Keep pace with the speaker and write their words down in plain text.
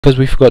because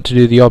we forgot to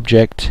do the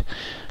object.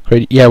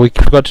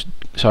 Forgot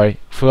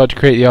to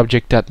create the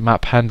object at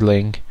map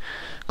handling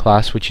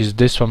class, which is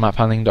this one, map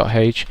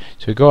handling.h.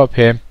 So we go up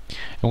here and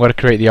we're going to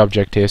create the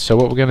object here. So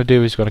what we're going to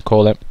do is we're going to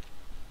call it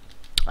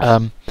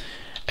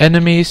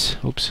enemies.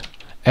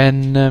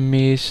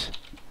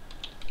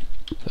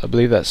 I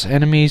believe that's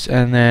enemies,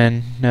 and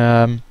then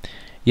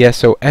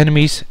so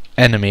enemies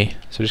enemy.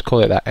 So just call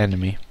it that,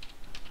 enemy.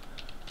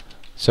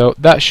 So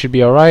that should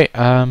be alright.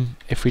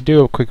 If we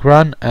do a quick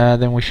run,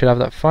 then we should have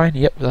that fine.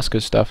 Yep, that's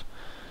good stuff.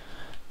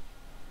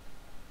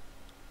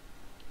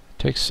 It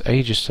takes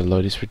ages to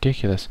load, it's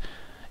ridiculous.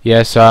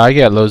 Yes, I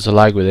get loads of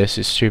lag with this,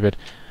 it's stupid.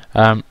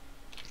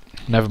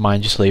 Never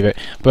mind, just leave it.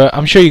 But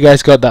I'm sure you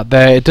guys got that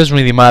there. It doesn't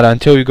really matter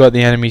until we got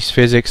the enemy's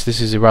physics. This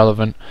is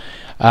irrelevant.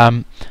 So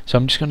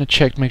I'm just going to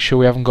check to make sure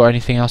we haven't got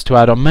anything else to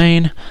add on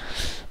main.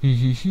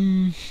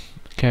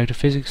 Character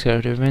physics,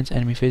 character events,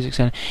 enemy physics,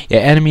 and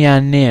enemy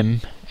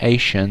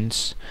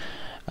animations.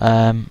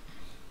 So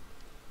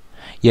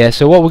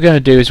what we're going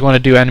to do is we want to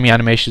do enemy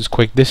animations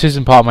quick. This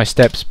isn't part of my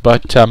steps,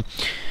 but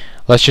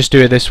let's just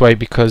do it this way,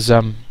 because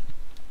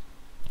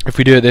if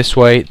we do it this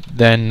way,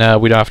 then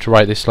we don't have to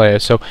write this later.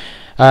 So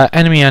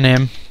enemy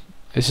anim,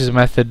 this is a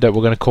method that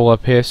we're going to call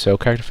up here. So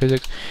character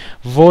physics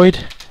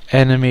void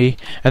enemy,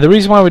 and the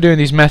reason why we're doing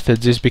these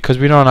methods is because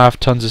we don't have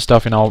tons of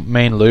stuff in our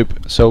main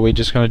loop, so we're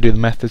just going to do the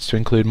methods to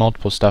include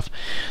multiple stuff.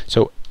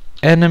 So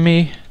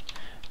enemy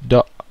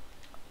dot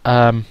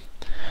so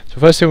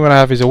first thing we're going to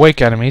have is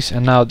awake enemies,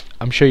 and now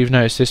I'm sure you've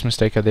noticed this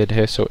mistake I did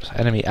here. So it's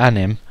enemy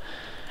anim,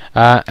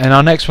 and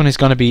our next one is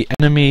going to be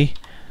enemy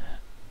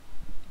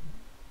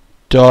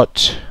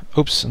dot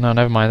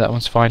never mind, that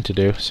one's fine to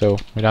do, so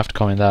we'd have to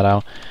comment that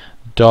out.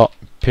 Dot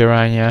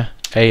piranha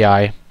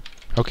AI.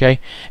 Okay,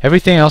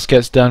 everything else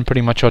gets done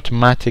pretty much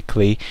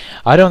automatically.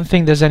 I don't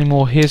think there's any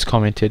more here's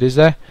commented, is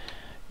there?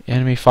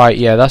 Enemy fight,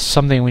 yeah, that's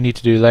something we need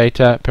to do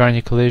later.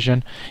 Piranha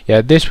collision,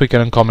 yeah, this we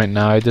can uncomment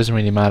now, it doesn't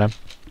really matter.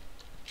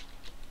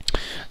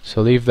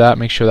 So leave that,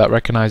 make sure that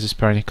recognizes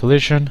piranha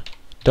collision.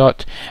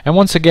 Dot, and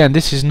once again,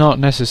 this is not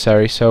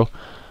necessary, so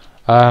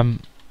so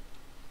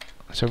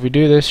if we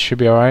do this, should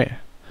be alright.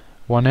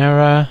 One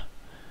error,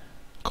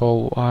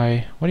 call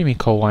Y, what do you mean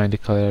call Y and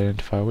declare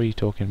identifier, what are you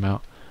talking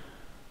about?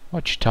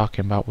 What you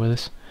talking about,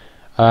 Willis?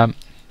 Yeah,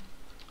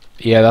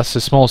 that's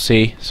a small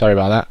c, sorry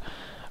about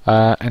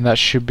that. And that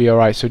should be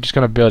alright, so we're just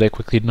going to build it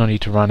quickly, no need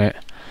to run it.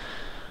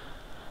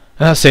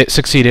 And that's it,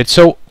 succeeded.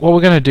 So what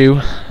we're going to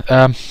do,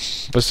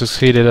 but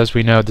succeeded, as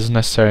we know, doesn't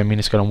necessarily mean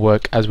it's going to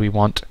work as we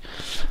want.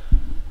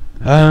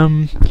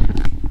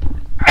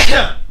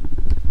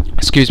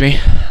 Excuse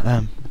me,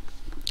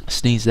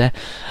 sneeze there.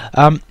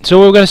 So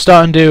what we're going to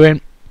start on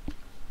doing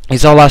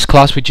is our last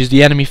class, which is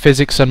the enemy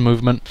physics and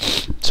movement.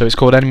 So it's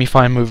called enemy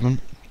fine movement.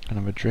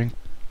 Another drink.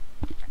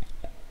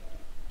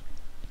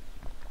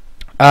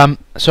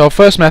 So our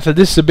first method,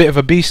 this is a bit of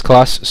a beast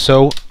class,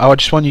 so I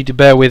just want you to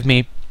bear with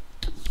me.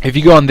 If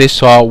you go on this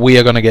far, we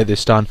are going to get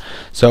this done.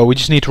 So we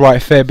just need to write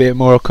a fair bit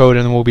more code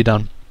and then we'll be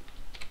done.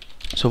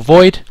 So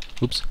void,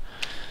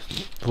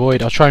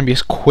 I'll try and be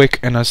as quick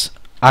and as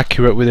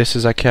accurate with this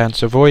as I can.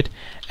 So void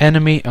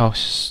enemy,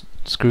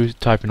 screw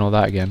typing all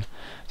that again.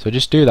 So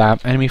just do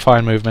that, enemy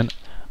fine movement,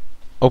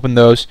 open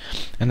those,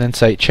 and then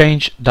say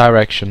change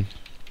direction.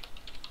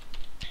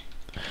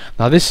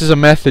 Now this is a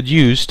method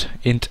used,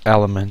 int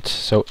element.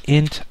 So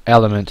int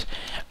element,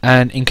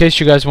 and in case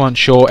you guys weren't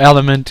sure,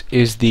 element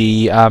is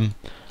the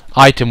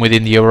item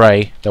within the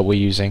array that we're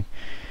using.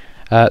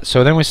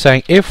 So then we're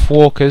saying if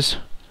walkers,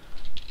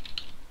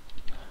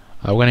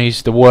 we're going to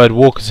use the word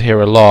walkers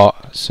here a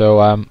lot,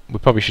 so we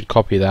probably should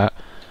copy that.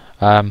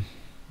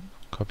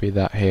 Copy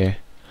that here.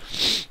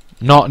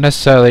 Not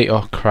necessarily.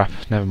 Oh crap!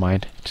 Never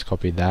mind. Just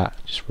copied that.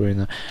 Just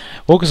ruined that.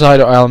 Walkers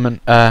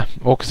element.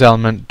 Walkers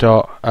element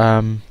dot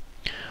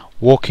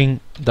walking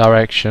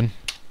direction.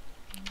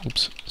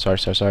 Oops.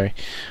 Sorry.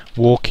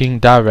 Walking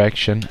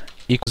direction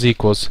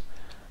equals.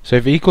 So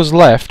if it equals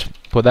left,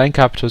 put that in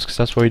capitals because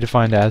that's what we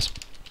defined as.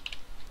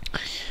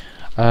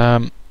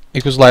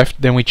 Equals left.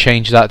 Then we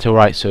change that to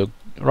right. So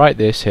write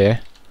this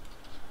here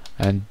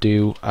and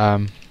do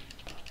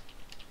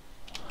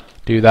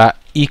that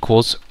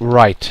equals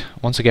right,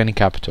 once again in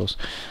capitals.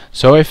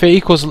 So if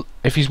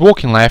he's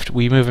walking left,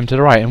 we move him to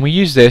the right, and we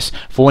use this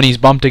for when he's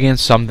bumped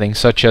against something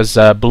such as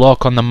a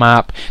block on the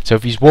map. So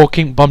if he's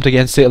walking, bumped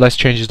against it, let's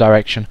change his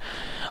direction,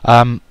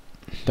 the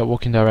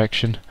walking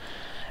direction.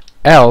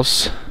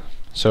 Else,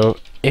 so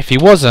if he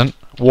wasn't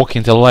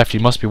walking to the left, he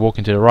must be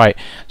walking to the right,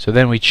 so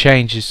then we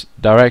change his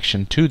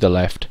direction to the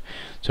left.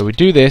 So we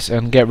do this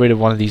and get rid of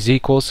one of these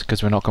equals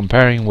because we're not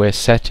comparing, we're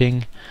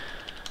setting.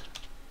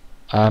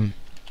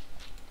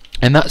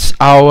 And that's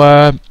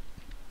our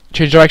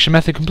change direction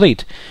method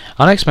complete.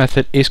 Our next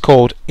method is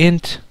called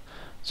int.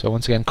 So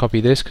once again, copy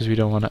this because we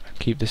don't want to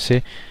keep this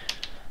here.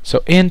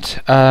 So int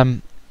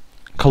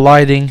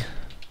colliding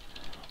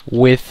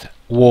with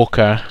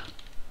walker.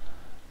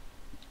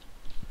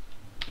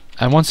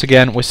 And once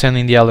again, we're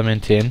sending the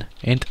element in,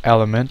 int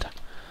element.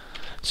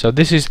 So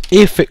this is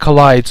if it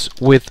collides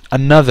with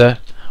another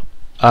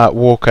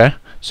walker.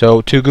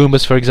 So two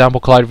Goombas, for example,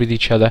 collide with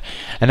each other.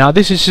 And now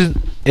this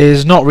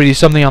is not really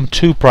something I'm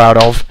too proud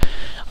of.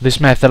 This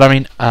method, I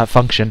mean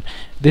function.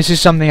 This is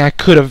something I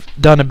could have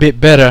done a bit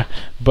better,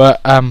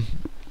 but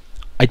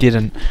I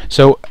didn't.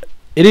 So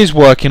it is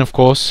working, of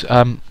course.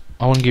 I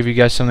won't give you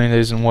guys something that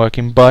isn't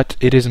working, but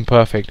it isn't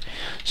perfect.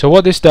 So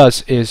what this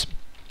does is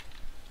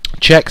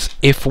checks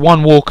if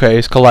one walker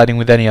is colliding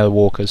with any other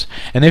walkers,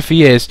 and if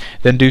he is,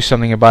 then do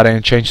something about it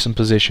and change some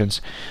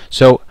positions.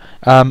 So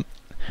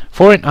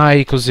for int I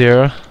equals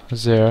 0,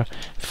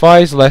 if I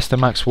is less than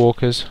max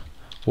walkers,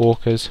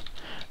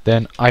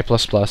 then I++.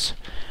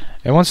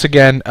 And once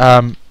again,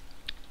 we're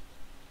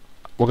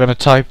going to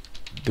type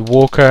the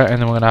walker, and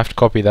then we're going to have to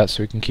copy that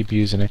so we can keep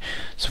using it.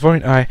 So for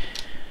int I,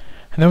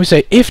 and then we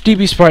say if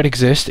Tv Sprite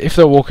exists, if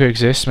the walker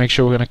exists, make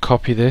sure we're going to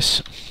copy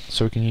this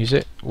so we can use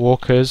it.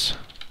 Walkers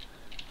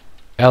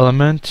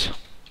element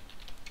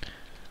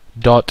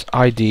dot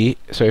ID.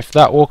 So if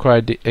that walker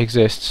ID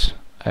exists,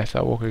 if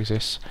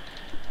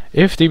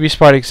Tv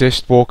Sprite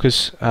exists,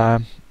 walkers.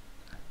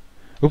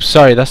 Oops,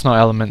 sorry, that's not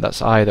element.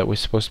 That's I that we're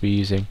supposed to be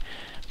using,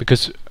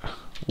 because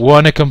we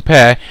want to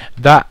compare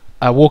that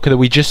walker that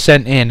we just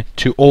sent in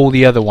to all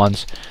the other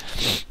ones.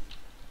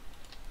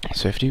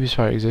 So if Tv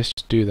Sprite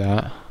exists, do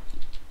that.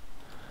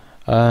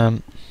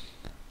 Then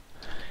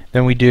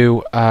we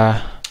do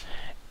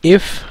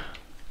if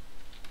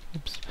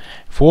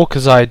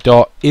walker's I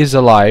dot is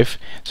alive.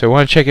 So we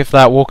want to check if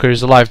that walker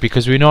is alive,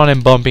 because we know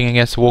I'm bumping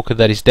against a walker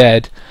that is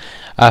dead.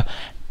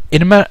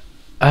 In a matter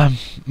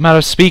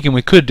of speaking,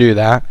 we could do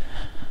that,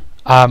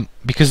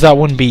 because that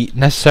wouldn't be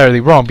necessarily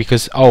wrong,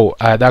 because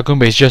that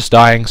Goomba is just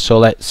dying, so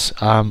let's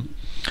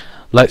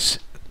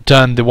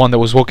turn the one that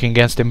was walking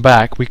against him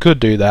back. We could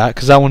do that,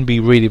 because that wouldn't be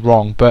really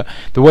wrong, but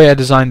the way I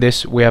designed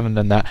this, we haven't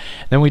done that.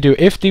 Then we do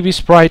if Tv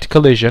Sprite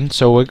Collision.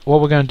 So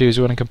what we're going to do is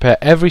we're going to compare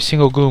every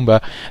single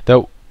Goomba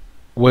that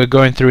we're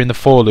going through in the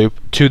for loop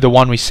to the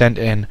one we sent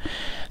in.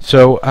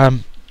 So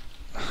Tv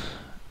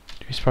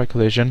Sprite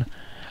Collision,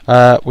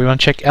 we want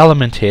to check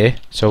element here,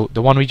 so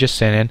the one we just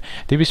sent in,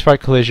 Tv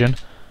Sprite Collision,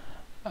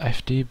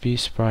 Tv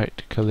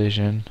Sprite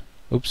Collision,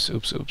 oops,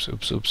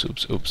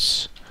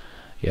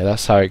 yeah,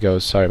 that's how it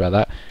goes, sorry about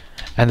that.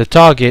 And the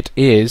target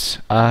is,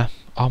 oh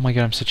my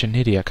god, I'm such an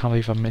idiot, I can't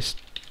believe I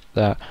missed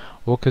that.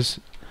 Walkers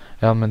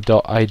element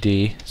dot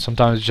ID,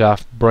 sometimes you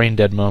just have brain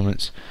dead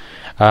moments.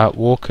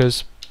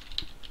 Walkers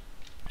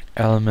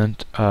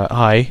element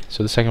I,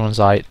 so the second one's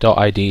I dot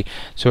ID.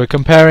 So we're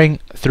comparing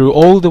through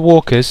all the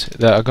walkers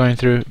that are going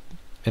through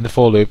in the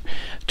for loop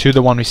to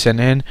the one we sent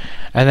in,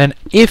 and then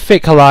if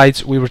it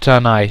collides, we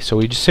return I. So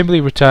we just simply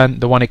return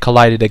the one it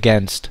collided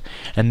against,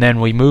 and then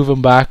we move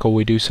them back, or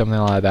we do something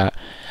like that.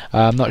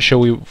 I'm not sure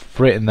we've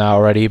written that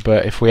already,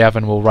 but if we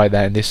haven't, we'll write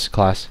that in this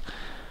class.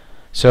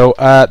 So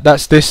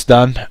that's this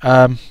done.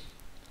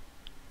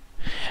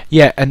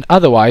 Yeah, and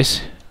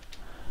otherwise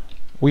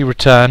we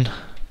return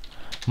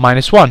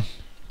 -1,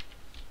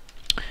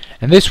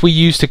 and this we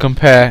use to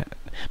compare,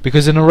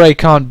 because an array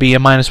can't be a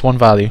 -1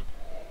 value.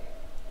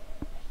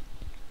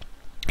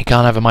 It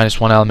can't have a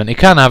 -1 element. It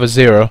can have a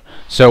 0,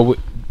 so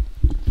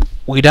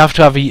we'd have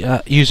to have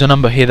use a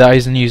number here that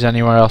isn't used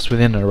anywhere else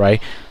within an array,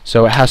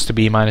 so it has to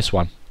be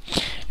 -1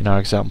 in our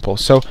example.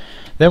 So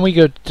then we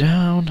go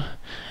down,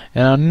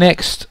 and our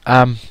next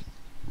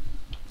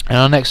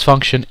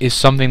function is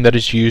something that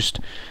is used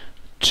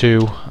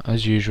to,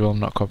 as usual, I'm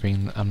not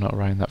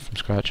writing that from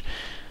scratch.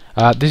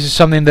 This is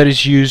something that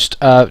is used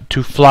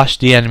to flash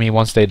the enemy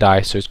once they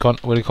die. So it's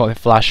what do we call it?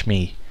 Flash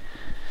me.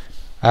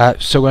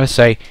 So we're going to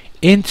say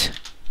int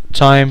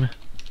time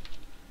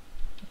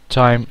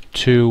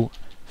to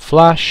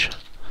flash.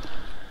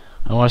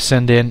 I want to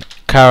send in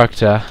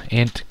character,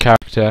 int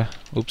character,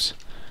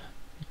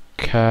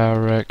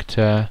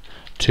 character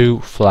to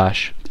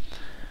flash.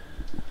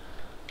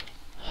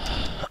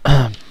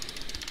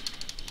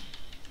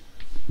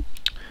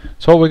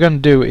 So what we're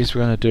going to do is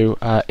we're going to do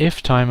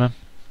if timer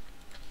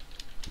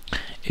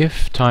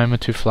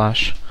to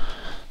flash.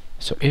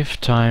 So if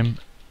time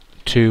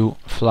to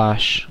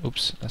flash,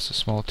 oops, that's a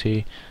small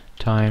t,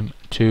 time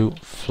to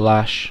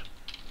flash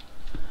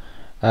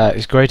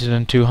is greater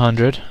than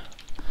 200.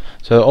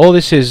 So all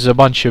this is a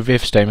bunch of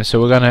if statements. So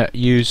we're going to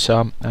use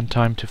and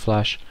time to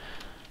flash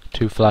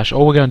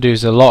all we're going to do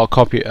is a lot of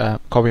copy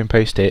and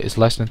paste here is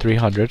less than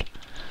 300.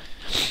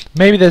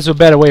 Maybe there's a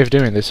better way of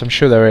doing this, I'm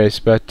sure there is,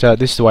 but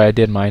this is the way I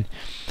did mine.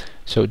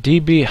 So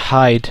db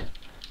hide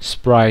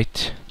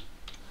sprite,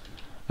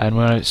 and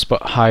we're going to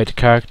hide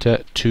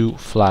character to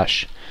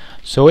flash.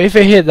 So if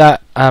it hit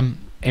that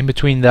in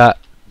between that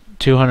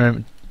 200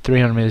 and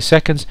 300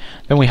 milliseconds,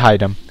 then we hide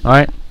them.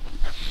 Alright,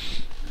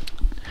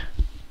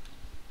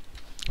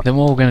 then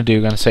what we're going to do,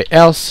 we're going to say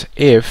else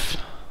if,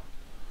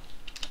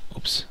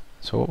 oops,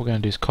 so what we're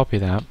going to do is copy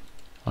that.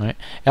 Alright,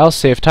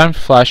 else if time to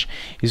flash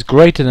is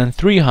greater than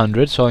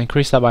 300, so I'll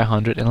increase that by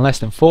 100, and less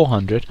than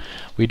 400,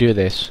 we do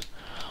this.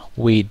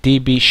 We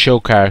db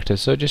show character,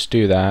 so just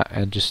do that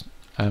and just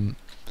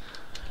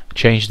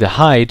change the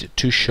hide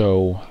to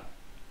show.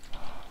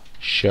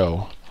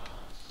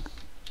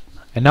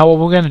 And now what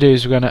we're going to do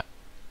is we're going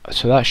to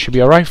So that should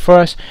be alright for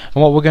us.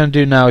 And what we're going to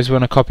do now is we're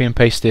going to copy and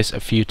paste this a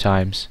few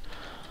times.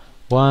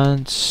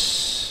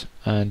 Once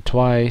and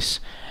twice,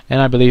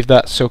 and I believe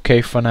that's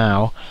okay for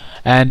now.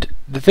 And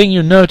the thing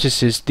you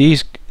notice is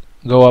these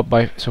go up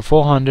by, so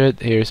 400,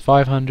 here's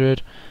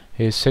 500,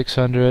 here's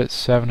 600,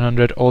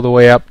 700, all the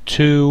way up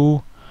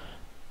to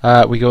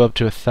we go up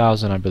to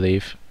 1,000, I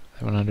believe.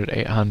 700,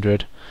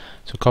 800.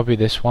 So copy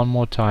this one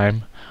more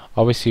time.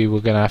 Obviously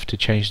we're going to have to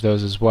change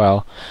those as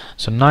well.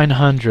 So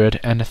 900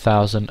 and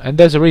 1,000, and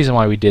there's a reason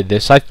why we did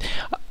this.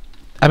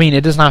 I mean,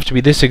 it doesn't have to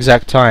be this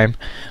exact time,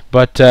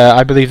 but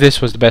I believe this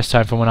was the best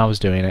time from when I was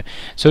doing it.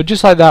 So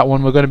just like that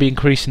one, we're going to be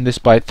increasing this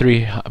by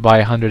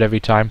 100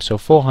 every time. So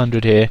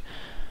 400 here,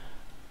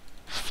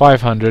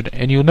 500,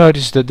 and you'll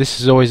notice that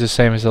this is always the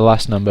same as the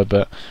last number,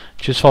 but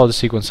just follow the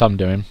sequence I'm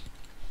doing.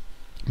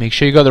 Make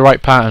sure you got the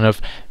right pattern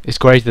of is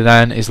greater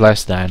than, is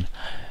less than.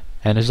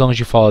 And as long as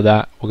you follow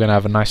that, we're going to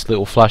have a nice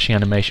little flashing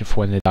animation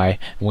for when they die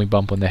and we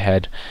bump on their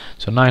head.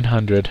 So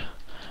 900,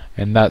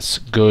 and that's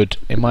good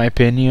in my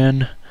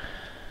opinion.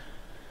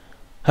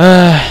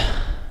 Yep.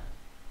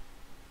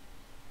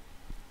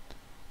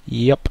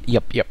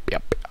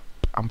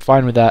 I'm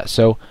fine with that.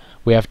 So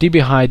we have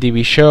dB high,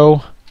 dB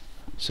show.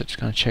 So just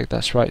gonna check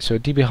that's right. So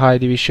dB high,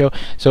 dB show.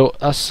 So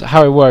that's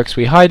how it works.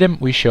 We hide him,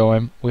 we show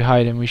him. We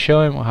hide him, we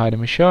show him. We hide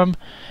him, we show him.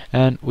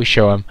 And we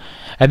show him.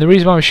 And the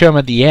reason why we show him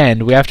at the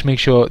end, we have to make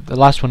sure the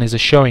last one is a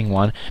showing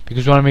one,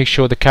 because we want to make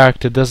sure the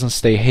character doesn't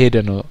stay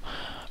hidden or,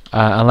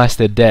 unless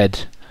they're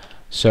dead.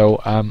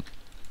 So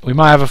we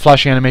might have a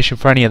flashing animation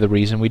for any other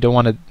reason. We don't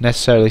want to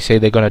necessarily say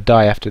they're going to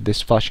die after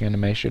this flashing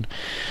animation.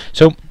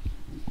 So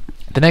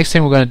the next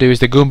thing we're going to do is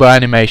the Goomba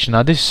animation.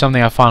 Now this is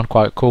something I found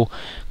quite cool,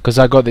 because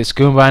I got this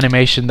Goomba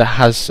animation that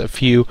has a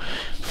few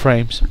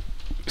frames.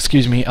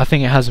 Excuse me, I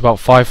think it has about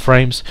 5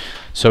 frames.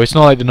 So it's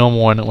not like the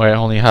normal one where it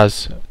only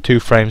has 2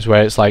 frames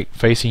where it's like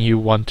facing you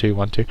 1, 2,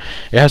 1, 2.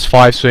 It has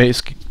 5, so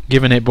it's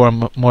giving it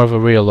more of a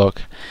real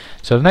look.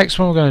 So the next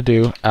one we're going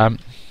to do,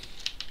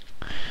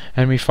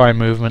 enemy fire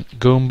movement,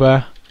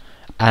 Goomba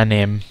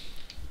Anim.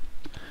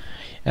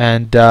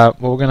 And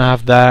what we're going to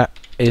have there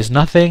is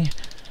nothing.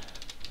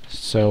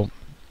 So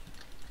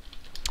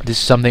this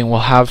is something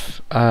we'll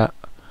have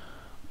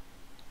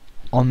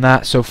on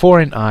that. So 4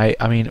 in I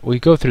mean, we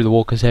go through the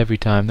walkers every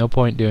time, no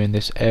point doing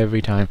this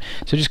every time.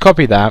 So just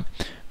copy that,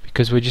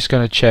 because we're just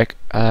going to check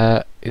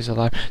is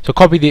alive. So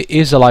copy the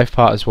is alive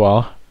part as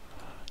well.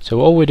 So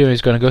all we're doing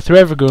is going to go through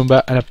every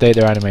Goomba and update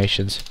their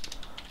animations.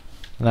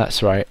 And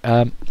that's right.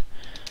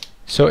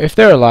 So if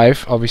they're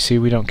alive, obviously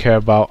we don't care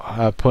about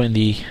putting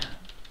the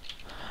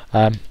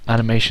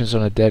animations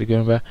on a dead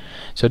Goomba.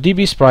 So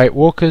dB Sprite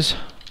walkers,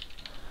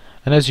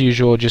 and as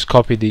usual just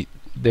copy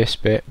this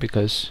bit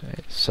because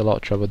it's a lot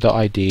of trouble.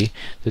 .id,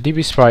 the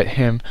dB Sprite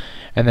him,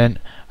 and then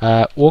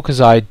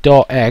walkers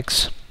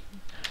I.x,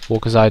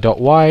 walkers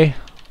I.y,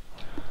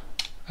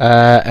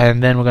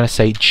 and then we're going to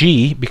say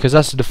G, because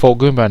that's the default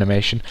Goomba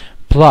animation,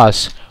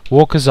 plus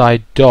walkers I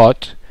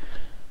dot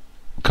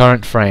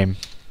current frame,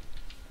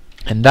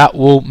 and that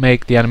will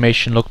make the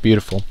animation look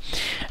beautiful.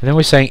 And then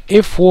we're saying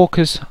if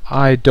walkers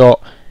I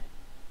dot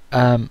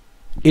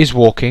is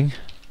walking,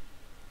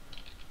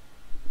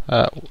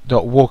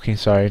 dot walking,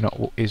 sorry,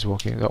 not is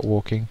walking, dot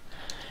walking.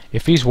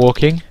 If he's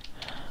walking,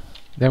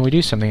 then we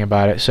do something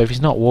about it. So if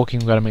he's not walking,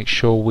 we've got to make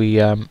sure we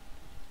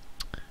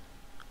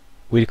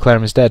declare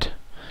him as dead,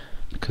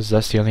 because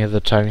that's the only other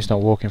time he's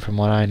not walking from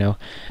what I know.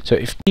 So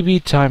if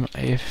dB timer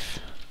if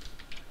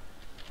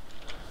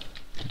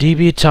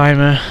dB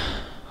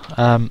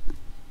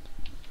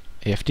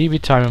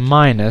timer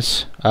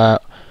minus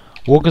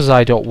walkers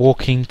I dot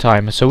walking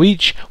timer. So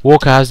each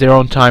walker has their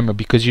own timer,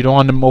 because you don't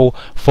want them all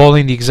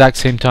falling the exact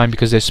same time,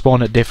 because they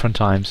spawn at different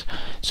times.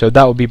 So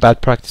that would be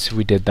bad practice if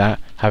we did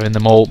that, having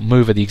them all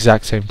move at the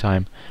exact same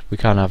time. We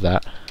can't have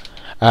that.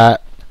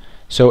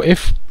 So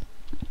if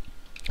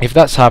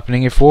that's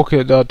happening, if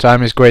walker dot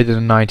time is greater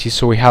than 90,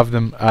 so we have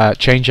them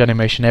change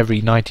animation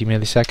every 90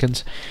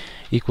 milliseconds,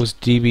 equals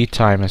dB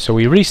timer. So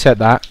we reset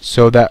that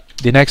so that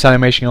the next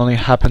animation only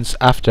happens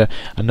after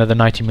another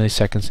 90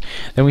 milliseconds.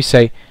 Then we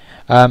say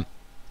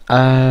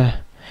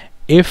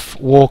if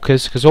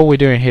walkers, because all we're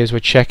doing here is we're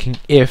checking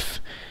if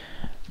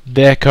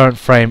their current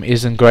frame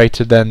isn't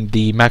greater than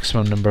the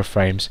maximum number of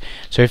frames.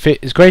 So if it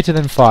is greater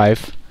than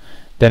 5,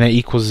 then it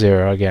equals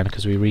 0 again,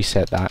 because we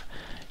reset that.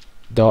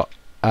 Dot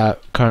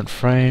current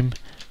frame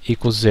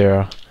equals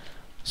 0.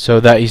 So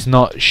that is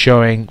not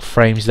showing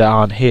frames that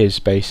aren't his,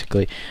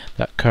 basically.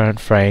 That current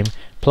frame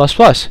plus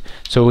plus.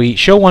 So we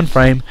show one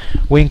frame,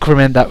 we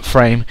increment that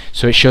frame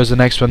so it shows the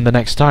next one the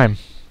next time.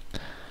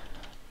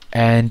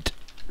 And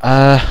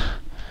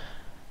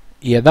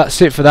yeah,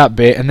 that's it for that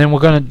bit. And then we're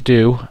gonna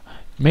do,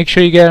 make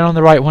sure you get it on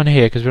the right one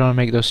here, because we don't want to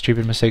make those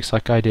stupid mistakes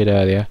like I did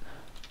earlier.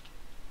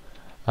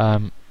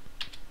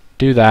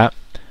 Do that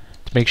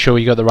to make sure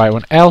you got the right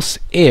one. Else,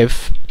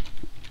 if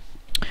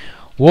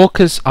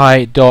walkers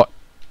I dot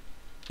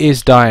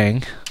is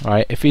dying,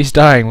 right? If he's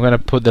dying, we're gonna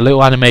put the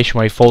little animation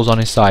where he falls on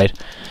his side.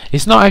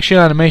 It's not actually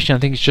an animation, I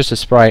think it's just a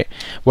sprite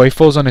where he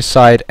falls on his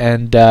side,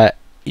 and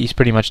he's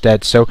pretty much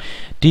dead. So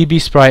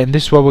DB Sprite, and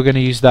this is where we're going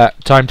to use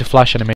that time to flash animation.